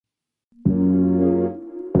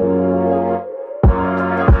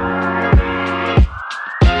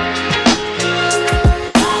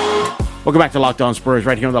Welcome back to Locked On Spurs,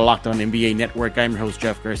 right here on the Locked On NBA Network. I'm your host,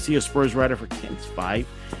 Jeff Garcia, Spurs writer for KENS 5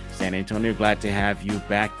 San Antonio. Glad to have you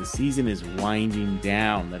back. The season is winding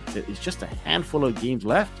down. It's just a handful of games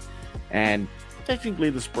left, and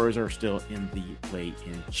technically the Spurs are still in the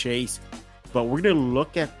play-in chase. But we're going to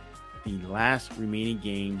look at the last remaining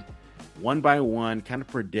game one by one, kind of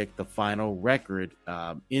predict the final record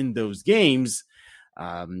in those games,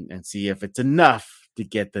 and see if it's enough to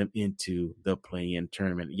get them into the play-in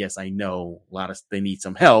tournament. Yes, I know they need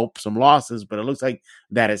some help, some losses, but it looks like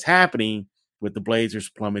that is happening with the Blazers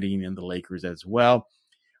plummeting and the Lakers as well.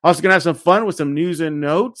 Also gonna have some fun with some news and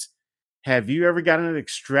notes. Have you ever gotten an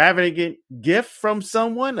extravagant gift from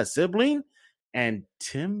someone, a sibling? And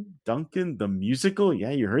Tim Duncan, the musical?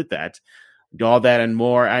 Yeah, you heard that. All that and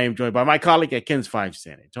more. I am joined by my colleague at KENS 5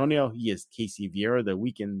 San Antonio. He is Casey Vieira, the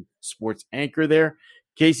weekend sports anchor there.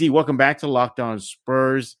 Casey, welcome back to Locked On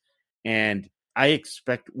Spurs. And I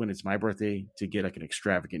expect when it's my birthday to get like an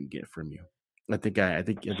extravagant gift from you. I think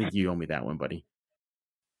you owe me that one, buddy.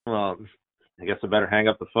 Well, I guess I better hang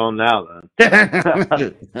up the phone now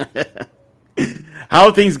then. How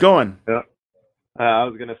are things going? I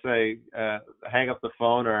was gonna say, hang up the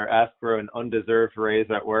phone or ask for an undeserved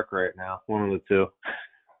raise at work right now. One of the two.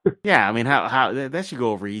 Yeah, I mean, how that should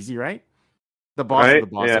go over easy, right? The boss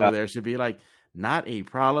over there should be like, not a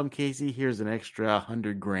problem, Casey. Here's an extra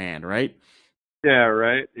 $100,000, right? Yeah,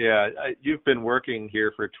 right. Yeah, you've been working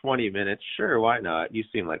here for 20 minutes. Sure, why not? You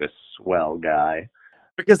seem like a swell guy.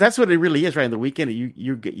 Because that's what it really is, right? In the weekend,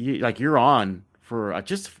 you're on for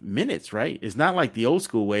just minutes, right? It's not like the old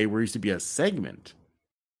school way where it used to be a segment.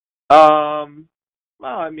 Well,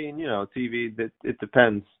 I mean, TV. It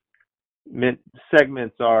depends.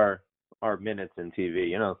 Segments are minutes in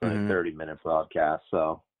TV. It's like a 30-minute broadcast,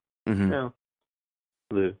 so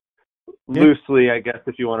loosely, I guess,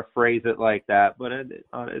 if you want to phrase it like that, but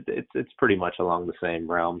it's pretty much along the same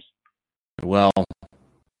realms. Well,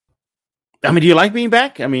 I mean, do you like being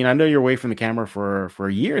back? I mean, I know you're away from the camera for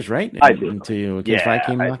years, right? I do. Until KENS 5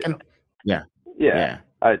 came knocking. Yeah,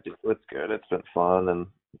 I do. It's good. It's been fun, and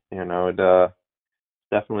it's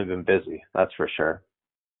definitely been busy. That's for sure.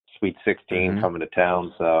 Sweet 16 coming to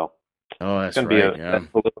town, so that's it's gonna be an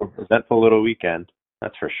eventful little weekend.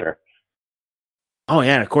 That's for sure. Oh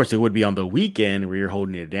yeah, and of course it would be on the weekend where you're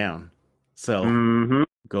holding it down. So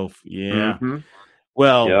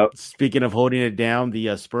Well, Speaking of holding it down,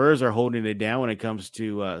 the Spurs are holding it down when it comes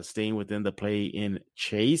to staying within the play-in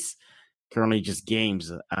chase. Currently just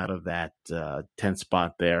games out of that 10th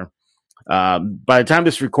spot there. By the time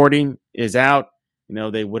this recording is out,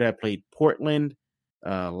 they would have played Portland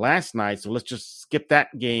last night. So let's just skip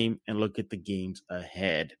that game and look at the games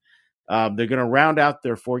ahead. They're going to round out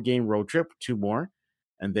their 4-game road trip, 2 more,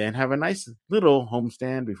 and then have a nice little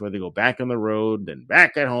homestand before they go back on the road, then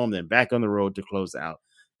back at home, then back on the road to close out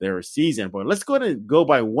their season. But let's go ahead and go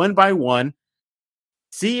by one,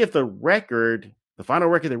 see if the final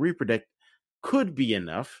record that we predict could be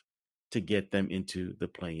enough to get them into the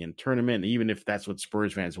play-in tournament, even if that's what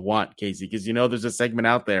Spurs fans want, Casey, because there's a segment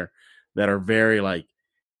out there that are very like,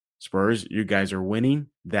 Spurs, you guys are winning.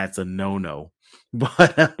 That's a no-no.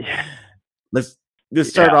 But let's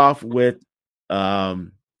start off with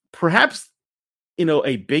perhaps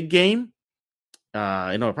a big game.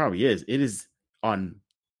 It probably is. It is on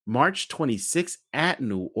March 26th at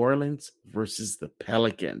New Orleans versus the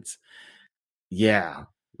Pelicans. Yeah.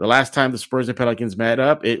 The last time the Spurs and Pelicans met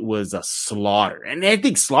up, it was a slaughter. And I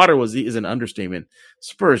think slaughter is an understatement.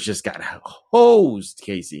 Spurs just got hosed,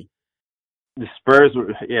 Casey. The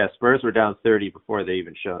Spurs were down 30 before they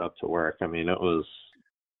even showed up to work. I mean, it was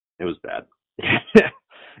bad.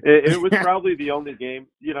 It was probably the only game,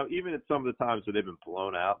 even at some of the times where they've been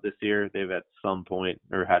blown out this year, they've at some point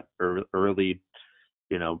or had early,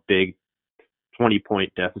 big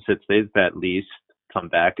 20-point deficits. They've at least come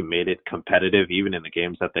back and made it competitive, even in the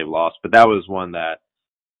games that they've lost. But that was one that,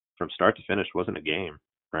 from start to finish, wasn't a game,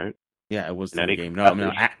 right? Yeah, it wasn't a game. No,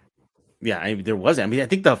 there wasn't. I mean, I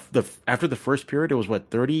think the after the first period, it was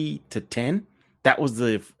 30-10. That was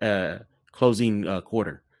the closing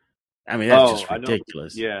quarter. I mean, that's just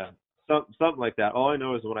ridiculous. Yeah, something like that. All I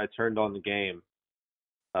know is when I turned on the game,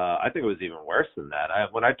 I think it was even worse than that.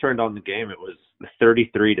 When I turned on the game, it was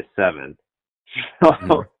 33-7.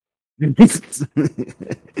 So,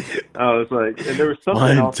 I was like, and there was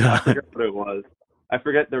something else. I forget what it was. I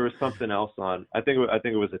forget there was something else on. I think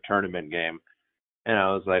it was a tournament game, and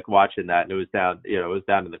I was like watching that, and it was down. It was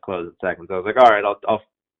down to the closing seconds. I was like, all right, I'll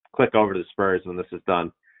click over to the Spurs when this is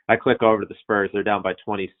done. I click over to the Spurs. They're down by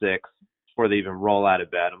 26 before they even roll out of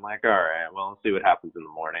bed. I'm like, all right, well, let's see what happens in the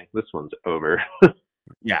morning. This one's over.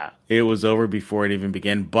 Yeah, it was over before it even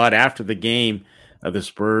began. But after the game, the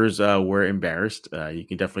Spurs were embarrassed. You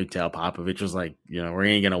can definitely tell Popovich was like, we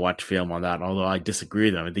ain't going to watch film on that. Although I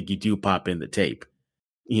disagree with him. I think you do pop in the tape,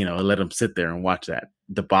 and let him sit there and watch that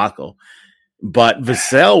debacle. But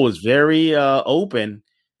Vassell was very open.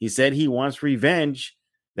 He said he wants revenge,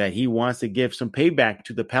 that he wants to give some payback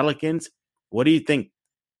to the Pelicans. What do you think?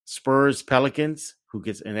 Spurs, Pelicans, who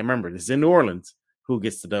gets, and remember, this is in New Orleans, who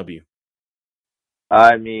gets the W?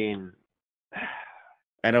 I mean,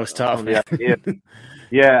 I know it's tough.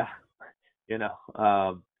 Yeah, you know,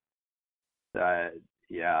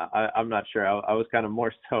 yeah, I'm not sure. I was kind of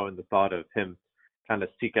more so in the thought of him kind of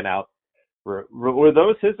seeking out. Were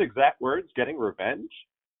those his exact words? Getting revenge?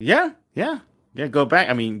 Yeah. Go back.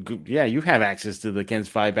 I mean, yeah, you have access to the Ken's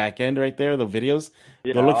 5 back end right there, the videos.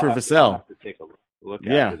 Yeah, go look for Vassell. I'll have to take a look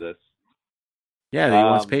after this. Yeah, he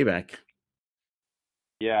wants payback.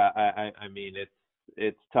 Yeah, I mean,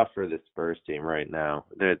 it's tough for the Spurs team right now.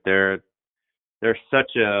 They're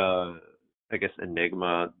such a, I guess,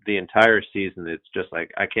 enigma. The entire season, it's just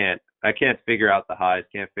like I can't figure out the highs,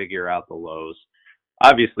 can't figure out the lows.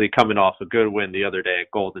 Obviously, coming off a good win the other day at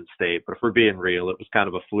Golden State, but if we're being real, it was kind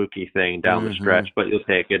of a fluky thing down the stretch. But you'll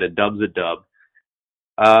take it. A dub's a dub.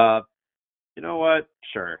 You know what?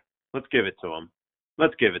 Sure, let's give it to him.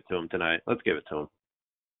 Let's give it to him tonight. Let's give it to him.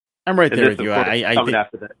 I'm right there with you.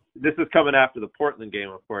 This is coming after the Portland game,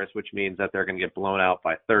 of course, which means that they're going to get blown out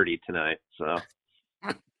by 30 tonight. So,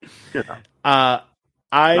 I'm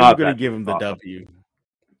going to give him the W.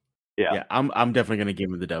 Yeah, I'm definitely going to give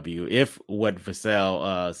him the W. If what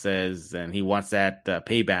Vassell says and he wants that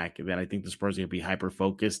payback, then I think the Spurs are going to be hyper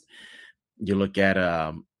focused. You look at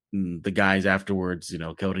the guys afterwards,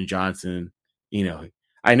 Keldon Johnson.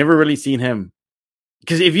 I never really seen him.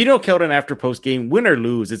 Because if you know Keldon after post game, win or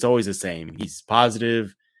lose, it's always the same. He's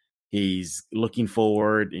positive. He's looking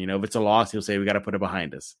forward. If it's a loss, he'll say, we got to put it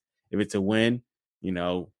behind us. If it's a win,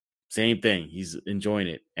 same thing. He's enjoying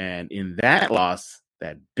it. And in that loss,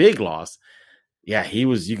 that big loss, yeah,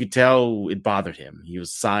 you could tell it bothered him. He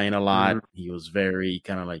was sighing a lot. Mm-hmm. He was very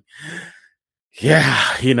kind of like,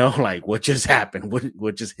 yeah, like what just happened?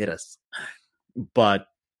 What just hit us? But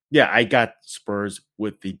yeah, I got Spurs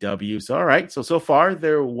with the W. So all right. So far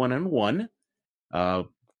they're 1-1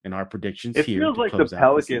 in our predictions. It feels like the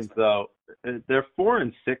Pelicans, though, they're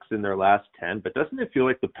 4-6 in their last 10. But doesn't it feel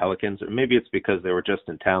like the Pelicans? Or maybe it's because they were just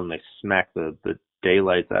in town and they smacked the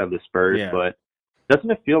daylights out of the Spurs. Yeah. But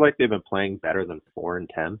doesn't it feel like they've been playing better than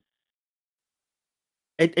 4-10?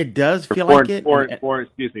 It does feel like it. 4-6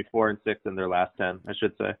 in their last 10, I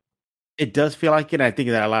should say. It does feel like it. I think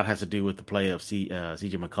that a lot has to do with the play of CJ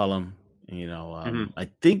McCollum. I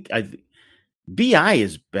think BI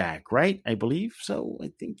is back, right? I believe so.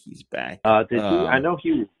 I think he's back. I know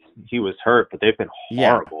he was hurt, but they've been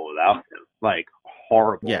horrible without him. Like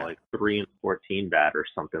horrible, like 3-14 bad or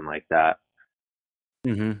something like that.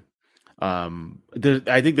 Mm-hmm.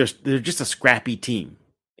 I think they're just a scrappy team,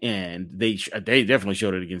 and they definitely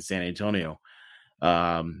showed it against San Antonio.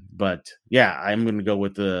 But yeah, I'm going to go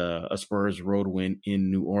with a Spurs road win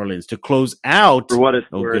in New Orleans to close out. For what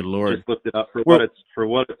it's worth, good Lord. Just looked it up. For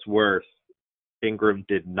what it's worth, Ingram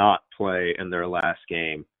did not play in their last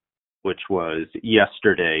game, which was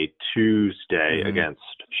yesterday, Tuesday, against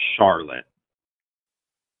Charlotte.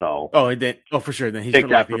 So for sure. Then he's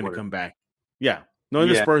likely going to come back. Yeah, knowing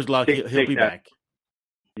the Spurs luck, he'll be back.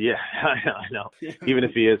 Yeah, I know. Even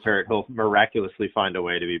if he is hurt, he'll miraculously find a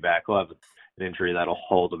way to be back. He'll have an injury that'll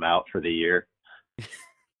hold him out for the year.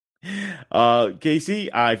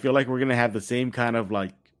 Casey, I feel like we're gonna have the same kind of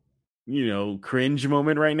cringe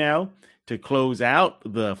moment right now to close out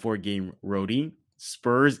the 4-game roadie.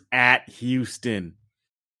 Spurs at Houston.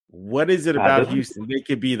 What is it about Houston? They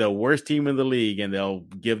could be the worst team in the league and they'll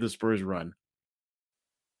give the Spurs a run.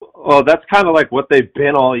 Well, that's kind of like what they've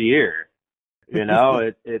been all year.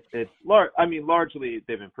 It's largely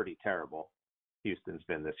they've been pretty terrible. Houston's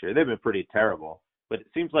been this year. They've been pretty terrible, but it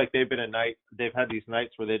seems like they've had these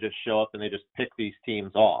nights where they just show up and they just pick these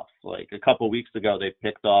teams off. Like a couple weeks ago, they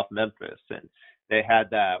picked off Memphis and they had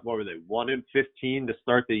that, 1-15 to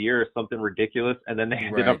start the year or something ridiculous. And then they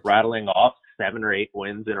ended up rattling off 7 or 8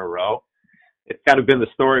 wins in a row. It's kind of been the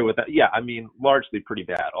story with that. Yeah. Largely pretty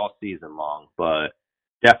bad all season long, but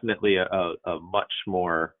definitely a much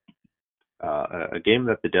more, a game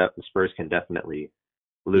that the Spurs can definitely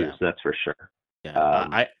lose. Yeah. That's for sure.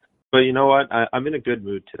 Yeah, but you know what? I'm in a good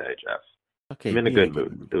mood today, Jeff. Okay, I'm in a good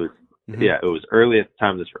mood. It was, it was early at the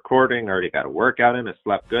time of this recording. I already got a workout in. I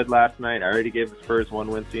slept good last night. I already gave the Spurs 1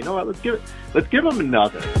 win. So you know what? Let's give them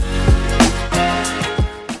another.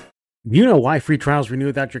 You know why free trials renew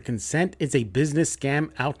without your consent? It's a business scam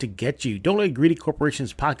out to get you. Don't let greedy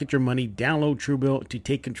corporations pocket your money. Download Truebill to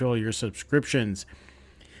take control of your subscriptions.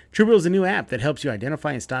 Truebill is a new app that helps you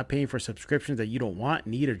identify and stop paying for subscriptions that you don't want,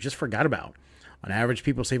 need, or just forgot about. On average,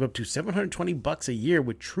 people save up to $720 a year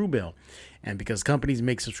with Truebill. And because companies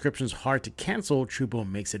make subscriptions hard to cancel, Truebill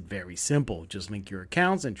makes it very simple. Just link your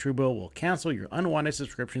accounts and Truebill will cancel your unwanted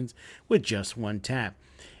subscriptions with just one tap.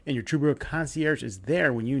 And your Truebill concierge is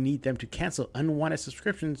there when you need them to cancel unwanted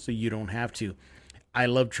subscriptions so you don't have to. I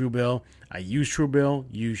love Truebill. I use Truebill.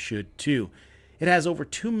 You should too. It has over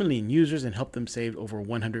 2 million users and helped them save over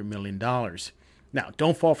 $100 million. Now,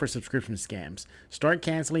 don't fall for subscription scams. Start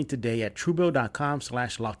canceling today at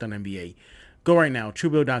Truebill.com/LockedOnNBA. Go right now,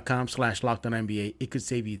 Truebill.com/LockedOnNBA. It could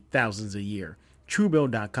save you thousands a year.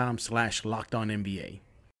 Truebill.com/LockedOnNBA.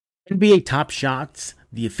 NBA Top Shots,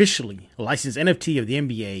 the officially licensed NFT of the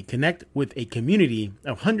NBA, connect with a community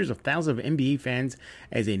of hundreds of thousands of NBA fans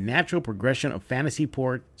as a natural progression of fantasy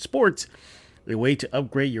sports, a way to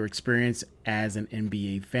upgrade your experience as an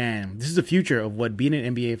NBA fan. This is the future of what being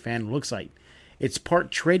an NBA fan looks like. It's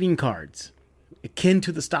part trading cards, akin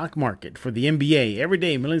to the stock market for the NBA. Every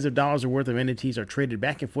day, millions of dollars worth of NFTs are traded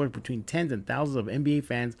back and forth between tens and thousands of NBA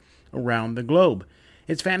fans around the globe.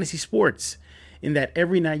 It's fantasy sports, in that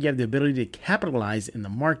every night you have the ability to capitalize in the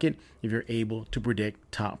market if you're able to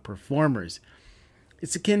predict top performers.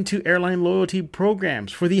 It's akin to airline loyalty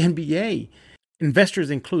programs for the NBA. Investors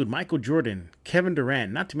include Michael Jordan, Kevin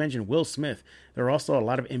Durant, not to mention Will Smith. There are also a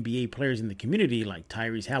lot of NBA players in the community like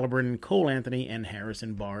Tyrese Halliburton, Cole Anthony, and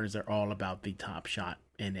Harrison Barnes. They're all about the Top Shot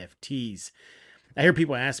NFTs. I hear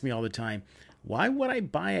people ask me all the time, why would I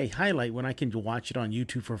buy a highlight when I can watch it on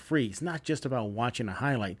YouTube for free? It's not just about watching a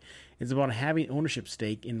highlight. It's about having ownership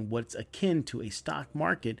stake in what's akin to a stock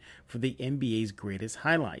market for the NBA's greatest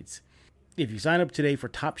highlights. If you sign up today for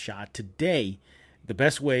Top Shot today, the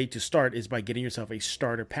best way to start is by getting yourself a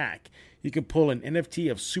starter pack. You can pull an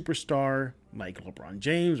NFT of superstar like LeBron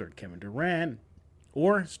James or Kevin Durant,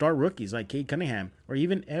 or star rookies like Cade Cunningham or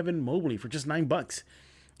even Evan Mobley for just $9.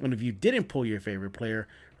 And if you didn't pull your favorite player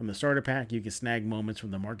from the starter pack, you can snag moments from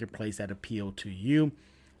the marketplace that appeal to you.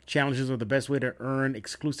 Challenges are the best way to earn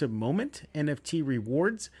exclusive moment NFT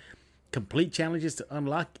rewards. Complete challenges to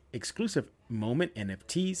unlock exclusive moment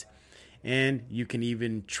NFTs. And you can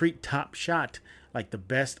even treat Top Shot like the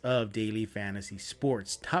best of daily fantasy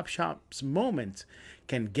sports. Top Shot's moments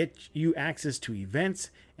can get you access to events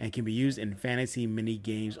and can be used in fantasy mini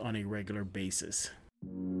games on a regular basis.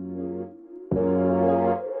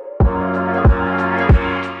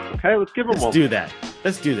 Okay, let's give them Let's do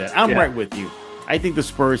that. I'm right with you. I think the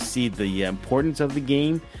Spurs see the importance of the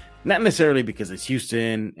game, not necessarily because it's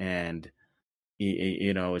Houston and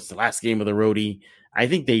it's the last game of the roadie. I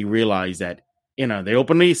think they realize that, they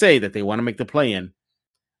openly say that they want to make the play-in.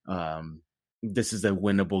 This is a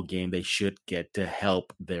winnable game. They should get to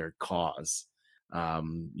help their cause.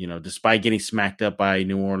 Despite getting smacked up by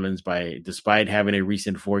New Orleans, despite having a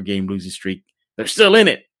recent 4-game losing streak, they're still in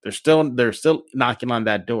it. They're still knocking on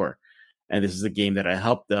that door. And this is a game that I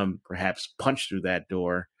help them perhaps punch through that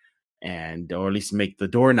door or at least make the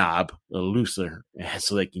doorknob a little looser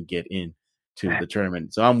so they can get in to the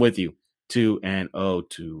tournament. So I'm with you. 2-0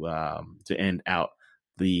 to end out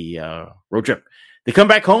the road trip. They come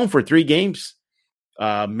back home for 3 games.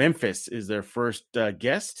 Memphis is their first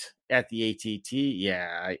guest at the ATT.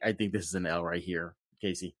 Yeah, I think this is an L right here,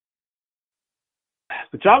 Casey.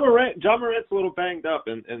 But Ja Morant's a little banged up,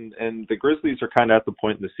 and the Grizzlies are kind of at the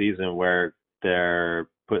point in the season where they're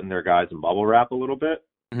putting their guys in bubble wrap a little bit.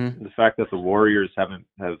 Mm-hmm. The fact that the Warriors have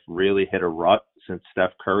really hit a rut since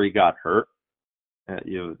Steph Curry got hurt.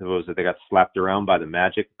 They got slapped around by the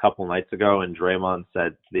Magic a couple nights ago, and Draymond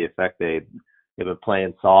said to the effect they've been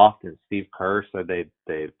playing soft, and Steve Kerr said they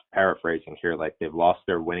paraphrasing here, like they've lost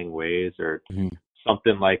their winning ways or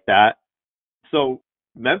something like that. So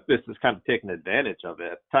Memphis is kind of taking advantage of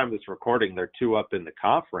it. At the time of this recording, they're 2 up in the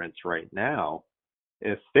conference right now.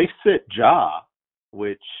 If they sit Ja,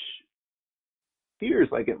 which appears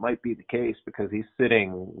like it might be the case because he's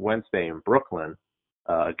sitting Wednesday in Brooklyn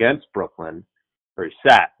against Brooklyn, or he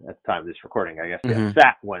sat at the time of this recording, I guess. Mm-hmm.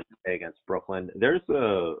 Sat Wednesday against Brooklyn. There's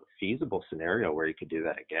a feasible scenario where he could do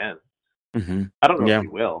that again. Mm-hmm. I don't know if he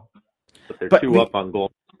will, but they're 2 up on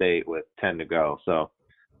Golden State with 10 to go. So,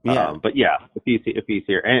 but yeah, if he's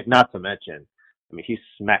here, and not to mention, I mean, he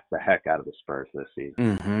smacked the heck out of the Spurs this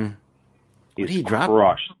season. Mm-hmm. He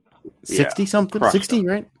crushed 60 something, 60,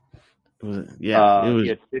 right? He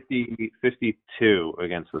had 52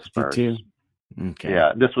 against the Spurs. 52? Okay.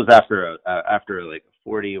 Yeah, this was after like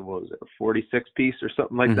a 46 piece or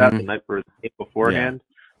something like that the night beforehand.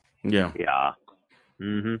 Yeah. Yeah.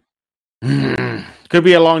 Mm-hmm. Could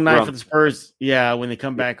be a long night for the Spurs. Yeah, when they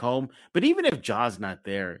come back home. But even if Ja's not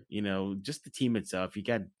there, just the team itself, you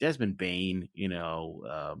got Desmond Bane,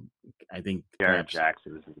 I think Jared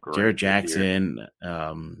Jackson is great. Jared Jackson.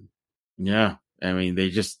 Yeah. I mean,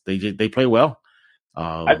 they play well.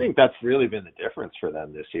 I think that's really been the difference for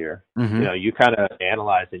them this year. Mm-hmm. You kind of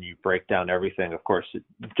analyze and you break down everything. Of course,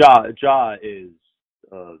 Ja is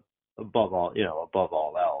above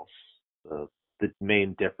all else, the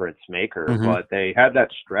main difference maker. Mm-hmm. But they had that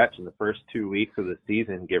stretch in the first 2 weeks of the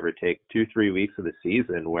season, give or take 2-3 weeks of the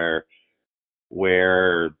season, where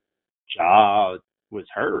Ja was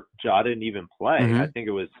hurt. Ja didn't even play. Mm-hmm. I think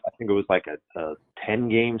it was like a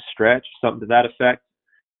 10-game stretch, something to that effect.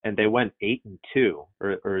 And they went 8-2,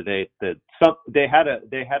 or they had a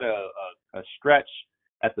stretch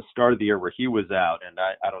at the start of the year where he was out, and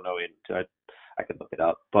I don't know, I could look it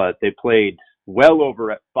up, but they played well over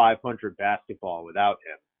at 500 basketball without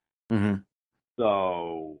him. Mm-hmm.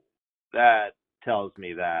 So that tells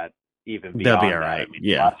me that even beyond they'll be all right.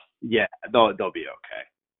 They'll be okay.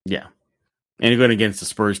 Yeah. And you're going against the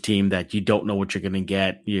Spurs team that you don't know what you're going to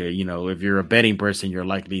get. If you're a betting person, you're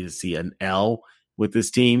likely to see an L with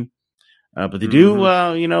this team. But they do,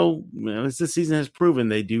 as this season has proven,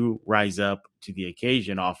 they do rise up to the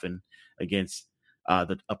occasion often against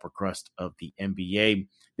the upper crust of the NBA.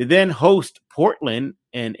 They then host Portland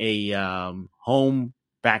in a home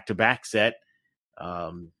back-to-back set.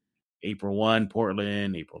 April 1,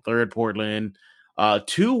 Portland, April 3rd, Portland.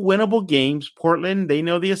 2 winnable games. Portland, they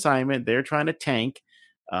know the assignment. They're trying to tank.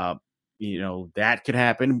 That could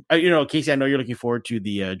happen. Casey, I know you're looking forward to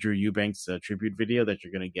the Drew Eubanks tribute video that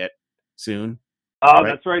you're going to get soon. Oh,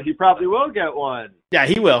 right? That's right. He probably will get one. Yeah,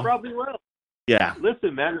 he will. He probably will. Yeah.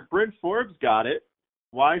 Listen, man, if Bryn Forbes got it,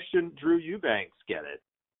 why shouldn't Drew Eubanks get it?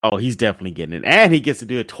 Oh, he's definitely getting it. And he gets to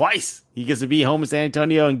do it twice. He gets to be home in San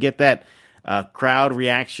Antonio and get that crowd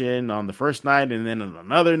reaction on the first night and then on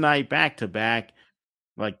another night back-to-back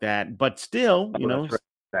like that. But still, That's right.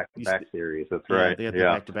 Back-to-back series. That's right. They got the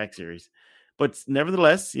back-to-back series. But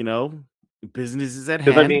nevertheless, business is at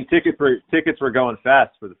hand. Because, I mean, tickets were going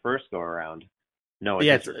fast for the first go-around. No,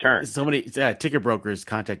 it's return. So many ticket brokers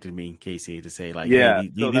contacted me, Casey, to say, like, these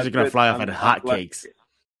are going to fly off at hotcakes.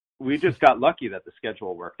 We just got lucky that the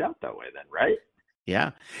schedule worked out that way then, right?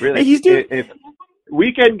 Yeah. Really. Hey, he's doing...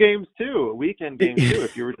 Weekend games, too.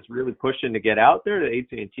 If you were just really pushing to get out there to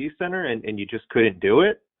AT&T Center and you just couldn't do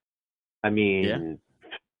it, I mean,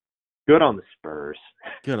 good on the Spurs.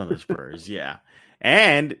 Good on the Spurs, yeah.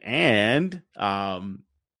 And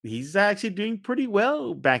he's actually doing pretty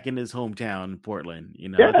well back in his hometown, Portland.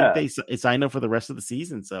 I think they signed up for the rest of the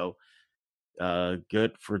season. So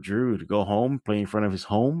good for Drew to go home, play in front of his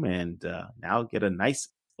home, and now get a nice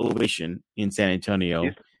ovation in San Antonio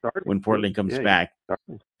when Portland comes back.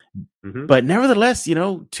 Mm-hmm. But nevertheless, 2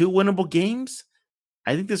 winnable games.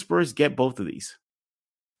 I think the Spurs get both of these.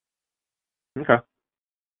 Okay.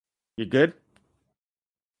 You good?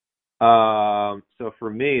 So for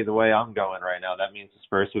me, the way I'm going right now, that means the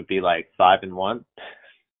Spurs would be like 5-1.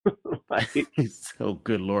 So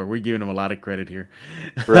good Lord, we're giving him a lot of credit here.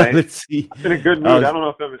 Right. Let's see. I'm in a good mood. I don't know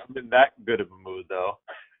if I'm in that good of a mood though.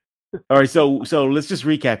 All right, so let's just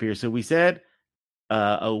recap here. So we said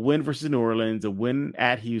a win versus New Orleans, a win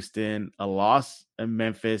at Houston, a loss in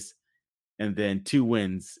Memphis, and then 2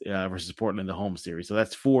 wins versus Portland in the home series. So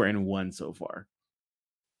that's 4-1 so far.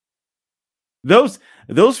 Those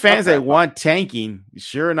fans that want tanking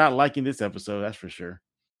sure are not liking this episode. That's for sure.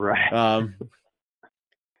 Right.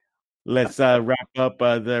 Let's wrap up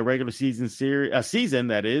the regular season season.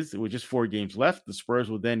 That is, with just 4 games left. The Spurs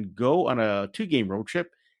will then go on a 2-game road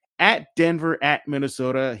trip at Denver, at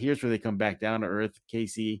Minnesota. Here's where they come back down to earth.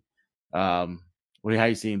 Casey, how are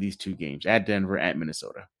you seeing these 2 games at Denver, at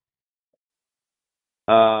Minnesota?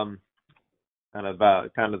 Kind of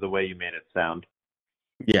the way you made it sound.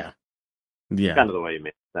 Yeah. Kind of the way you made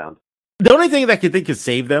it sound. The only thing that I could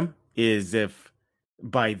save them is if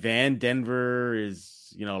by then Denver is,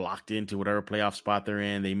 locked into whatever playoff spot they're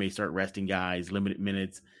in. They may start resting guys, limited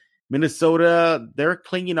minutes. Minnesota, they're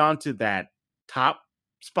clinging on to that top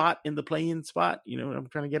spot in the play-in spot. You know what I'm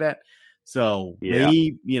trying to get at? So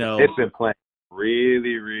maybe, It's been playing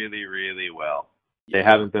really, really, really well. They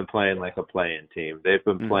haven't been playing like a play-in team. They've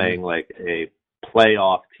been playing like a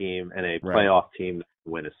playoff team and a playoff team that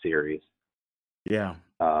can win a series. Yeah.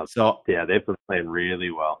 They've been playing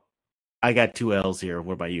really well. I got 2 L's here.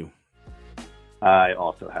 What about you? I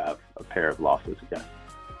also have a pair of losses again.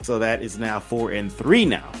 So that is now 4-3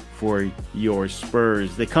 now for your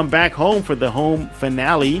Spurs. They come back home for the home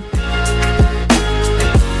finale.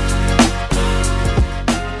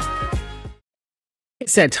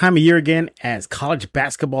 It's that time of year again as college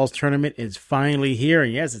basketball's tournament is finally here.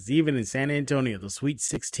 And yes, it's even in San Antonio, the Sweet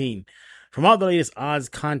 16. From all the latest odds,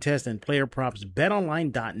 contests, and player props,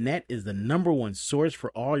 betonline.net is the number one source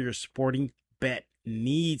for all your sporting bet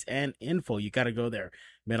needs and info. You got to go there,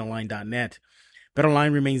 betonline.net.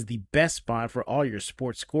 BetOnline remains the best spot for all your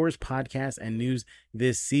sports scores, podcasts, and news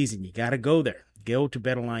this season. You got to go there. Go to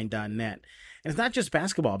betonline.net. And it's not just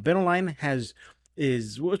basketball. BetOnline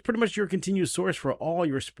was pretty much your continuous source for all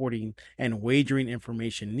your sporting and wagering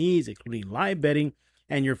information needs, including live betting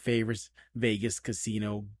and your favorite Vegas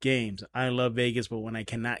casino games. I love Vegas, but when I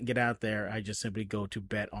cannot get out there, I just simply go to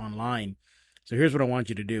BetOnline. So here's what I want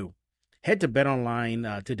you to do. Head to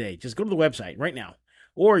BetOnline today. Just go to the website right now,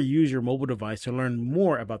 or use your mobile device to learn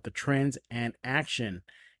more about the trends and action.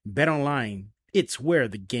 BetOnline, it's where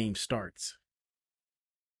the game starts.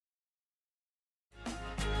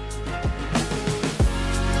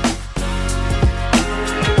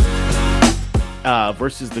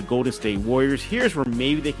 Versus the Golden State Warriors. Here's where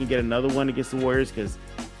maybe they can get another one against the Warriors, because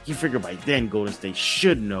you figure by then Golden State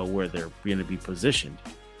should know where they're going to be positioned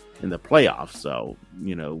in the playoffs. So,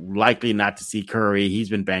 likely not to see Curry. He's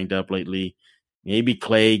been banged up lately. Maybe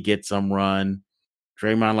Clay gets some run.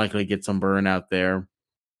 Draymond likely gets some burn out there.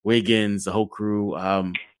 Wiggins, the whole crew.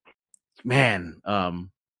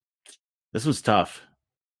 This was tough.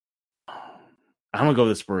 I'm going to go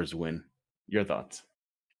with the Spurs win. Your thoughts?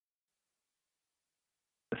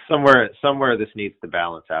 Somewhere this needs to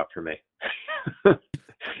balance out for me.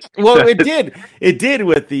 Well, it did. It did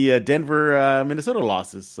with the Denver Minnesota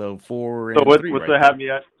losses. So 4-3. So what's they have me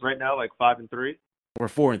at right now? Like 5-3? We're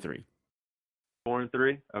 4-3.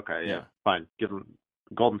 4-3? Okay, yeah. Fine. Give them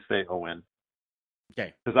Golden State a win.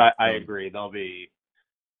 Okay. Because I agree. They'll be.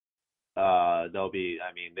 I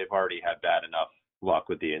mean, they've already had bad enough luck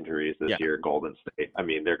with the injuries this year. Golden State. I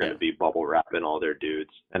mean, they're going to be bubble wrapping all their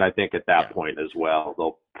dudes, and I think at that point as well,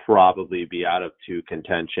 they'll probably be out of two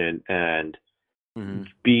contention and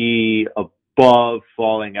be above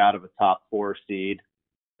falling out of a top 4 seed.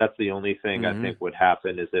 That's the only thing I think would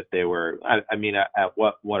happen is if they were. I mean, at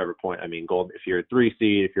whatever point. I mean, if you're a 3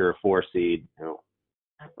 seed, if you're a 4 seed,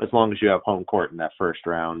 as long as you have home court in that first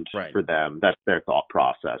round for them, that's their thought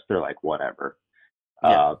process. They're like, whatever.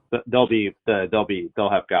 They'll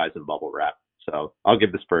have guys in bubble wrap. So I'll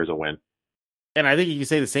give the Spurs a win. And I think you can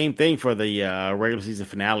say the same thing for the regular season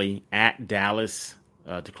finale at Dallas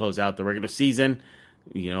to close out the regular season.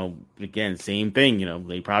 Again, same thing.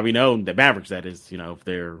 They probably know the Mavericks. That is, if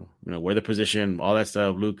they're where the position, all that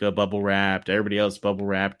stuff. Luka bubble wrapped, everybody else bubble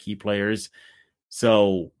wrapped, key players.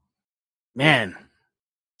 So, man,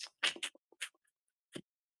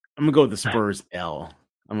 I'm gonna go with the Spurs L.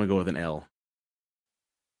 I'm gonna go with an L.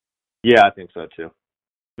 Yeah, I think so too.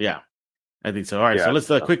 Yeah, I think so. All right, so let's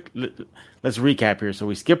let's recap here. So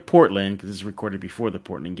we skipped Portland because this is recorded before the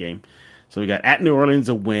Portland game. So we got at New Orleans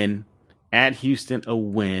a win, at Houston a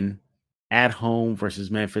win, at home versus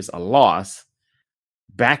Memphis a loss,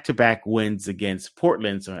 back-to-back wins against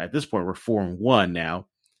Portland. So at this point we're 4-1 now.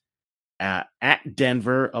 At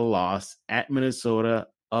Denver a loss, at Minnesota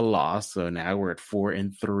a loss. So now we're at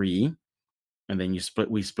 4-3. And then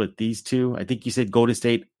we split these two. I think you said Golden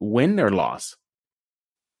State win or loss?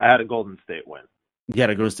 I had a Golden State win. You had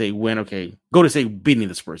a Golden State win. Okay. Golden State beating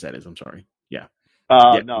the Spurs, that is. I'm sorry. Yeah.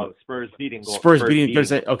 No, Spurs beating Golden State. Spurs beating Golden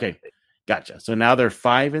State. Okay. Gotcha. So now they're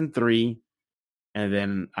 5-3. And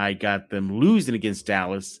then I got them losing against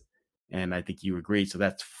Dallas. And I think you agreed. So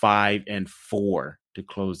that's 5-4 to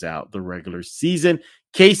close out the regular season.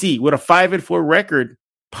 Casey, would a 5-4 record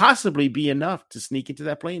possibly be enough to sneak into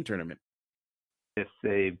that play-in tournament? If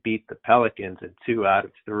they beat the Pelicans in 2 out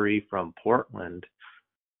of 3 from Portland,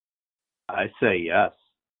 I say yes.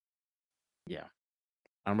 Yeah,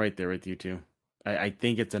 I'm right there with you too. I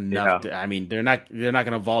think it's enough. I mean, they're not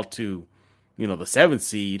going to vault to, the 7th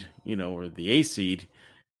seed, or the 8th seed,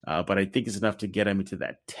 but I think it's enough to get them into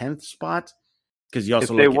that 10th spot. Because you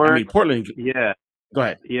also Portland. Yeah. Go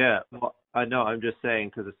ahead. Yeah. Well, I know. I'm just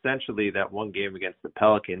saying because essentially that one game against the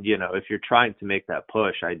Pelicans, if you're trying to make that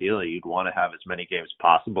push, ideally you'd want to have as many games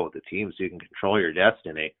possible with the team so you can control your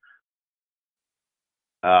destiny.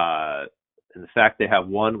 And the fact they have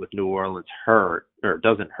one with New Orleans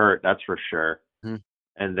doesn't hurt, that's for sure.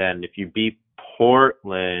 And then if you beat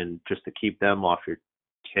Portland, just to keep them off your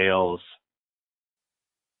tails.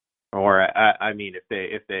 Or I mean, if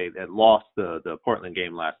they had lost the Portland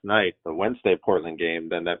game last night, the Wednesday Portland game,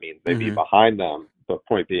 then that means they'd be behind them. The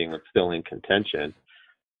point being, it's still in contention.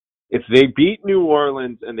 If they beat New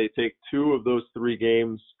Orleans and they take 2 of those 3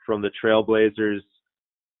 games from the Trailblazers,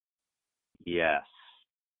 yes.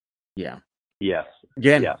 Yeah. Yes.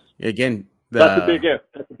 Again, That's a big if.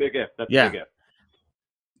 That's a big if. That's a Yeah, big if.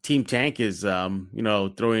 Team Tank is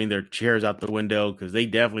throwing their chairs out the window because they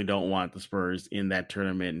definitely don't want the Spurs in that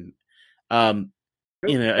tournament. Um,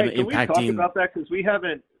 Hey, can we talk impacting. about that? Because we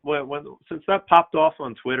haven't, since that popped off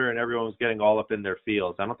on Twitter and everyone was getting all up in their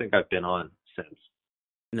feels, I don't think I've been on since.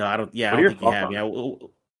 No, I don't. Yeah, I What are don't your think you thoughts have. on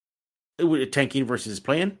Yeah, that? tanking versus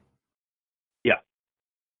playing. Yeah.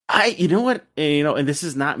 You know what, and this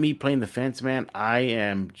is not me playing the fence, man. I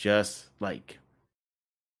am just like,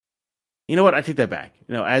 you know what? I take that back.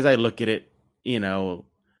 As I look at it,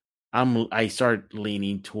 I start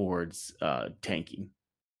leaning towards tanking.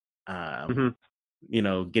 Mm-hmm.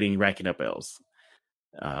 Getting racking up L's.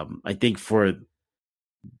 I think for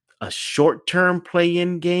a short-term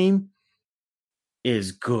play-in game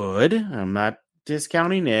is good. I'm not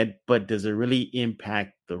discounting it, but does it really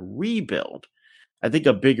impact the rebuild? I think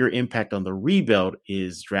a bigger impact on the rebuild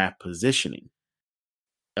is draft positioning.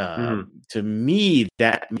 Mm-hmm. To me,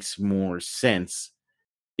 that makes more sense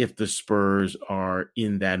if the Spurs are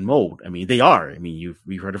in that mode. I mean, they are. I mean,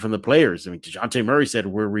 we've heard it from the players. I mean, DeJounte Murray said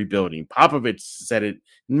we're rebuilding. Popovich said it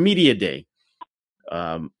media day.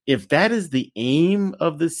 If that is the aim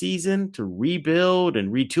of the season, to rebuild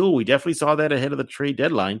and retool, we definitely saw that ahead of the trade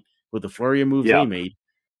deadline with the flurry of moves Yeah. they made.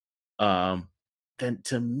 Then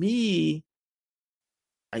to me,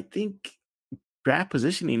 I think draft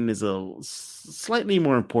positioning is a slightly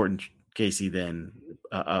more important, Casey, than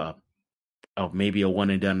maybe a one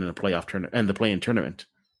and done in a playoff tournament and the play-in tournament.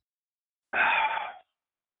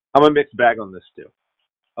 I'm a mixed bag on this too.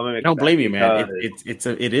 I don't blame you, man.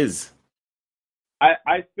 It is.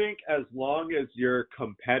 I think as long as you're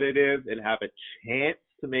competitive and have a chance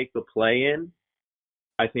to make the play-in,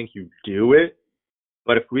 I think you do it.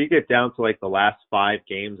 But if we get down to like the last 5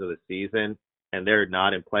 games of the season and they're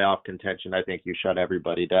not in playoff contention, I think you shut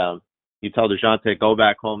everybody down. You tell DeJounte, go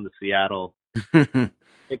back home to Seattle.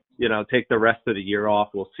 Take the rest of the year off.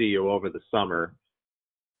 We'll see you over the summer.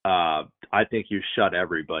 I think you shut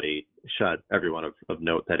everyone of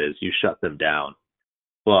note, that is, you shut them down.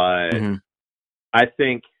 But I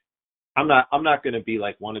think I'm not going to be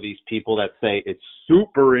like one of these people that say it's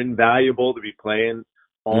super invaluable to be playing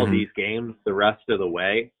all these games the rest of the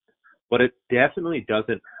way. But it definitely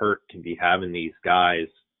doesn't hurt to be having these guys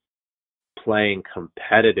playing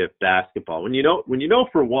competitive basketball. When you know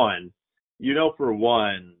for one,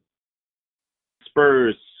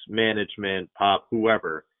 Spurs management, Pop,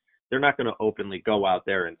 whoever, they're not going to openly go out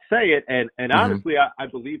there and say it. And honestly, I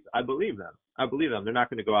believe them. I believe them. They're not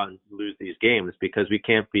going to go out and lose these games because we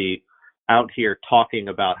can't be out here talking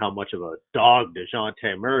about how much of a dog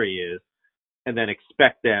DeJounte Murray is and then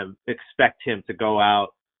expect him to go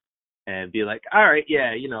out and be like, all right,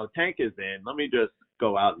 yeah, Tank is in. Let me just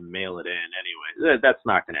go out and mail it in anyway. That's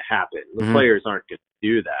not going to happen. The players aren't going to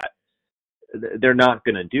do that. They're not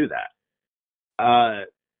going to do that.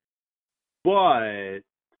 But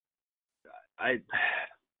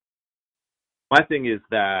my thing is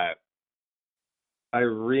that I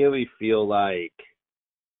really feel like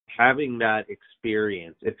having that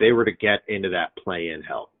experience, if they were to get into that play-in,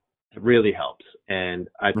 it really helps. And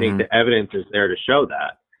I think the evidence is there to show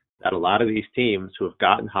that a lot of these teams who have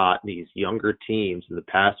gotten hot, these younger teams in the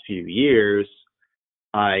past few years,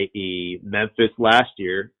 i.e. Memphis last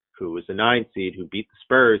year, who was a 9 seed, who beat the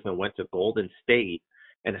Spurs and went to Golden State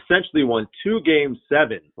and essentially won 2 Game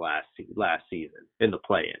 7s last season in the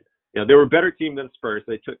play-in. They were a better team than Spurs.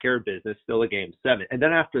 They took care of business, still a Game 7. And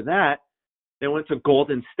then after that, they went to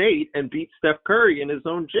Golden State and beat Steph Curry in his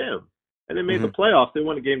own gym. And they made the playoffs. They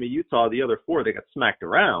won a game to Utah. The other 4, they got smacked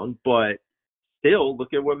around. But still,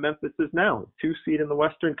 look at what Memphis is now, 2 seed in the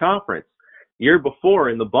Western Conference. Year before,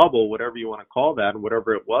 in the bubble, whatever you want to call that, and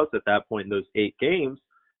whatever it was at that point in those 8 games,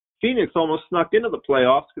 Phoenix almost snuck into the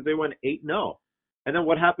playoffs because they went 8-0. And then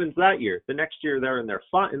what happens that year? The next year, they're in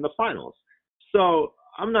the finals. So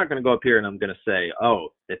I'm not going to go up here and I'm going to say, oh,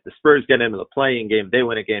 if the Spurs get into the play-in game, they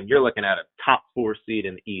win a game, you're looking at a top 4 seed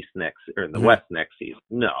in the East next, or in the West next season.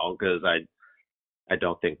 No, because I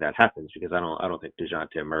don't think that happens, because I don't think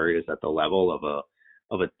DeJounte Murray is at the level of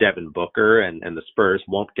a Devin Booker, and the Spurs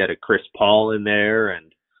won't get a Chris Paul in there,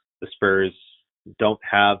 and the Spurs don't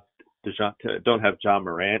have Ja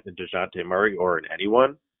Morant and DeJounte Murray or in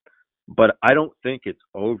anyone. But I don't think it's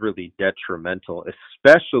overly detrimental,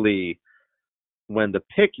 especially when the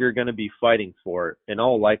pick you're going to be fighting for, in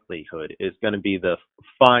all likelihood, is going to be the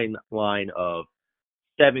fine line of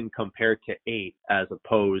 7 compared to 8, as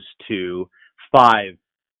opposed to 5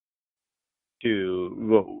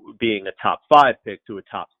 to being a top 5 pick to a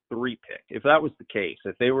top 3 pick. If that was the case,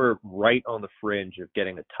 if they were right on the fringe of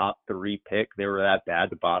getting a top 3 pick, they were that bad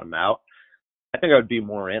to bottom out, I think I would be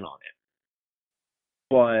more in on it.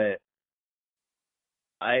 but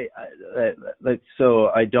so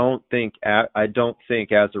I don't think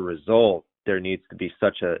as a result there needs to be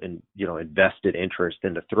such a invested interest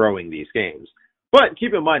into throwing these games. But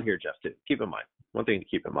keep in mind here, Jeff, too. Keep in mind one thing to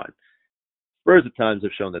keep in mind: Spurs at times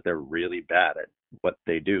have shown that they're really bad at what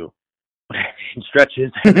they do in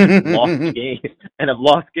stretches and have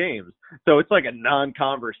lost games. So it's like a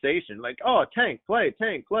non-conversation. Like, oh, tank play.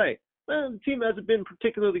 Well, the team hasn't been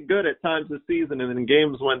particularly good at times this season, and in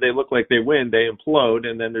games when they look like they win, they implode.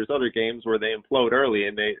 And then there's other games where they implode early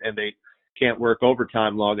and they can't work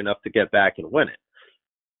overtime long enough to get back and win it.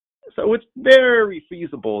 So it's very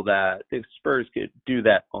feasible that the Spurs could do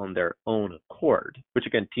that on their own accord, which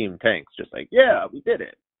again, team tanks just like, yeah, we did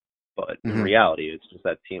it. But in reality, it's just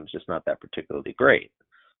that team's just not that particularly great.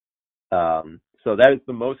 So that is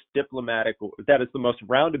the most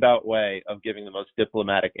roundabout way of giving the most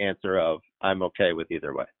diplomatic answer of I'm okay with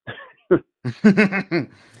either way.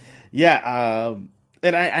 Yeah,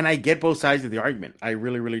 and I get both sides of the argument. I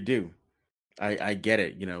really, really do. I get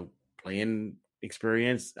it. Playing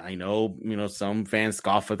experience. I know, some fans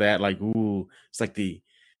scoff at that. Like, ooh, it's like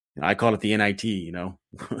I call it the NIT.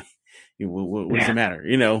 What does it matter?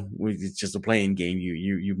 It's just a playing game.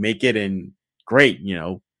 You make it and great.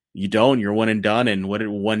 You don't, you're one and done. And what did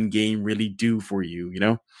one game really do for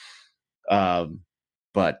you?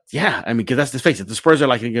 But yeah, I mean, because let's face it, the Spurs are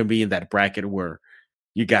likely going to be in that bracket where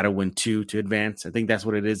you got to win 2 to advance. I think that's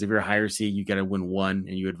what it is. If you're a higher seed, you got to win 1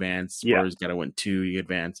 and you advance. Spurs got to win 2, you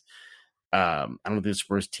advance. I don't think the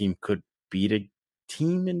Spurs team could beat a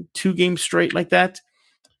team in 2 games straight like that.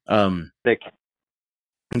 They can.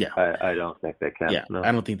 Yeah, I don't think they can. Yeah, no.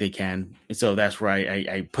 I don't think they can. And so that's where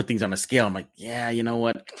I put things on a scale. I'm like, yeah, you know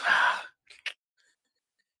what?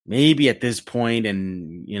 Maybe at this point,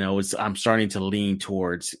 and I'm starting to lean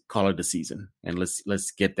towards call it the season, and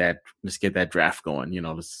let's get that draft going.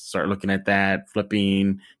 Let's start looking at that,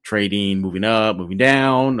 flipping, trading, moving up, moving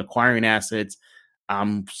down, acquiring assets.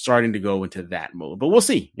 I'm starting to go into that mode, but we'll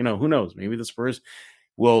see. Who knows? Maybe the Spurs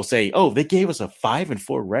will say, "Oh, they gave us a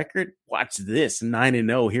 5-4 record. Watch this,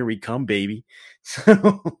 9-0. Here we come, baby."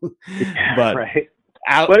 But right.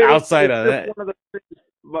 Outside of that,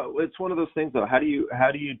 but it's one of those things, though. How do you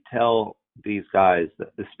tell these guys,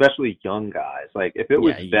 especially young guys, like if it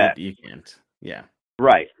was you can't. Yeah,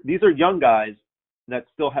 right. These are young guys that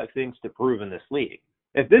still have things to prove in this league.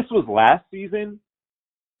 If this was last season,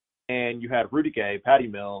 and you had Rudy Gay, Patty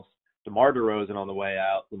Mills, DeMar DeRozan on the way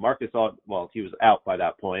out, he was out by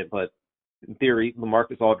that point, but in theory,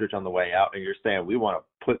 LaMarcus Aldridge on the way out, and you're saying we want to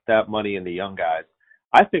put that money in the young guys,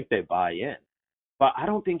 I think they buy in. But I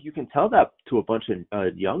don't think you can tell that to a bunch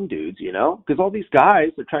of young dudes, because all these guys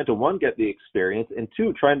are trying to, 1, get the experience, and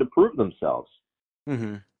 2, trying to prove themselves.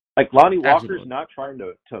 Mm-hmm. Like Lonnie Walker's not trying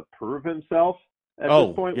to prove himself at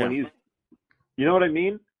this point when he's, you know what I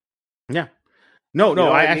mean? Yeah. No.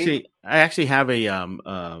 I actually have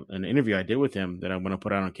an interview I did with him that I'm going to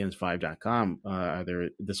put out on Kens5.com either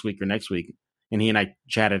this week or next week, and he and I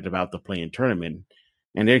chatted about the play-in tournament,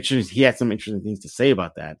 and he had some interesting things to say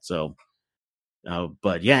about that. So,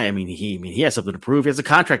 but yeah, I mean, he has something to prove. He has a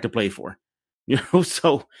contract to play for,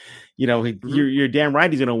 So, you're damn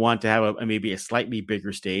right. He's going to want to have maybe a slightly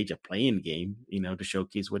bigger stage, a play-in game, to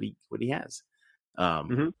showcase what he has.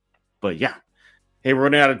 But yeah. Hey, we're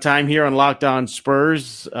running out of time here on Locked On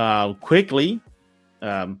Spurs. Quickly,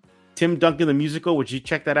 Tim Duncan, the musical, would you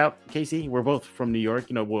check that out, Casey? We're both from New York.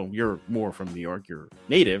 You're more from New York. You're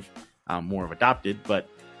native. I'm more of adopted. But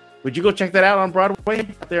would you go check that out on Broadway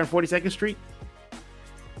out there on 42nd Street?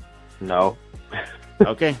 No.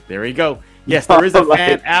 Okay, there you go. Yes, there is a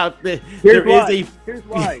fan out there. Here's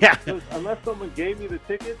why. Yeah. Unless someone gave me the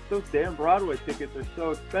tickets, those damn Broadway tickets are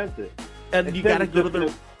so expensive. And you got to go to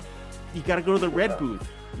the... You got to go to the red booth.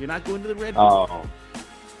 You're not going to the red booth. Oh.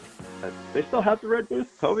 They still have the red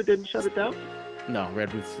booth? COVID didn't shut it down? No,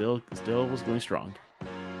 red booth still was going strong.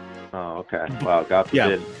 Oh, okay. Wow, God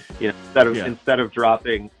forbid. Instead of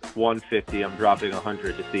dropping $150, I'm dropping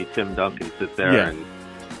 $100 to see Tim Duncan sit there and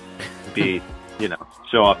be,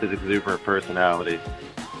 show off his exuberant personality.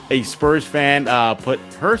 A Spurs fan put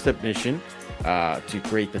her submission to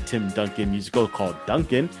create the Tim Duncan musical called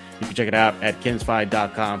Duncan. You can check it out at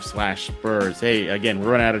kens5.com/Spurs. Hey, again,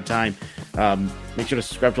 we're running out of time. Make sure to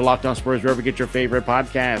subscribe to Locked On Spurs wherever you get your favorite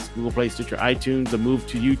podcast. Google Play, Stitcher, iTunes. The move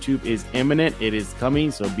to YouTube is imminent. It is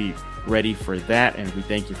coming, so be ready for that. And we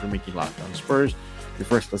thank you for making Locked On Spurs your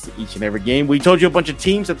first listen each and every game. We told you a bunch of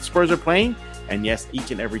teams that the Spurs are playing. And yes,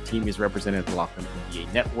 each and every team is represented at the Locked On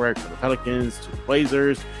NBA Network, from the Pelicans to the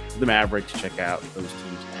Blazers to the Mavericks. Check out those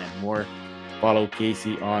teams and more. Follow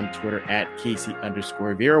Casey on Twitter at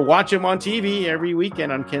Casey_Vieira. Watch him on TV every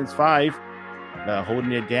weekend on Ken's 5,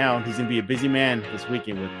 holding it down. He's going to be a busy man this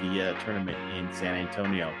weekend with the tournament in San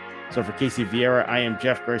Antonio. So for Casey Vieira, I am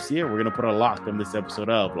Jeff Garcia. We're going to put a lock on this episode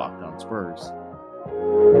of Locked On Spurs.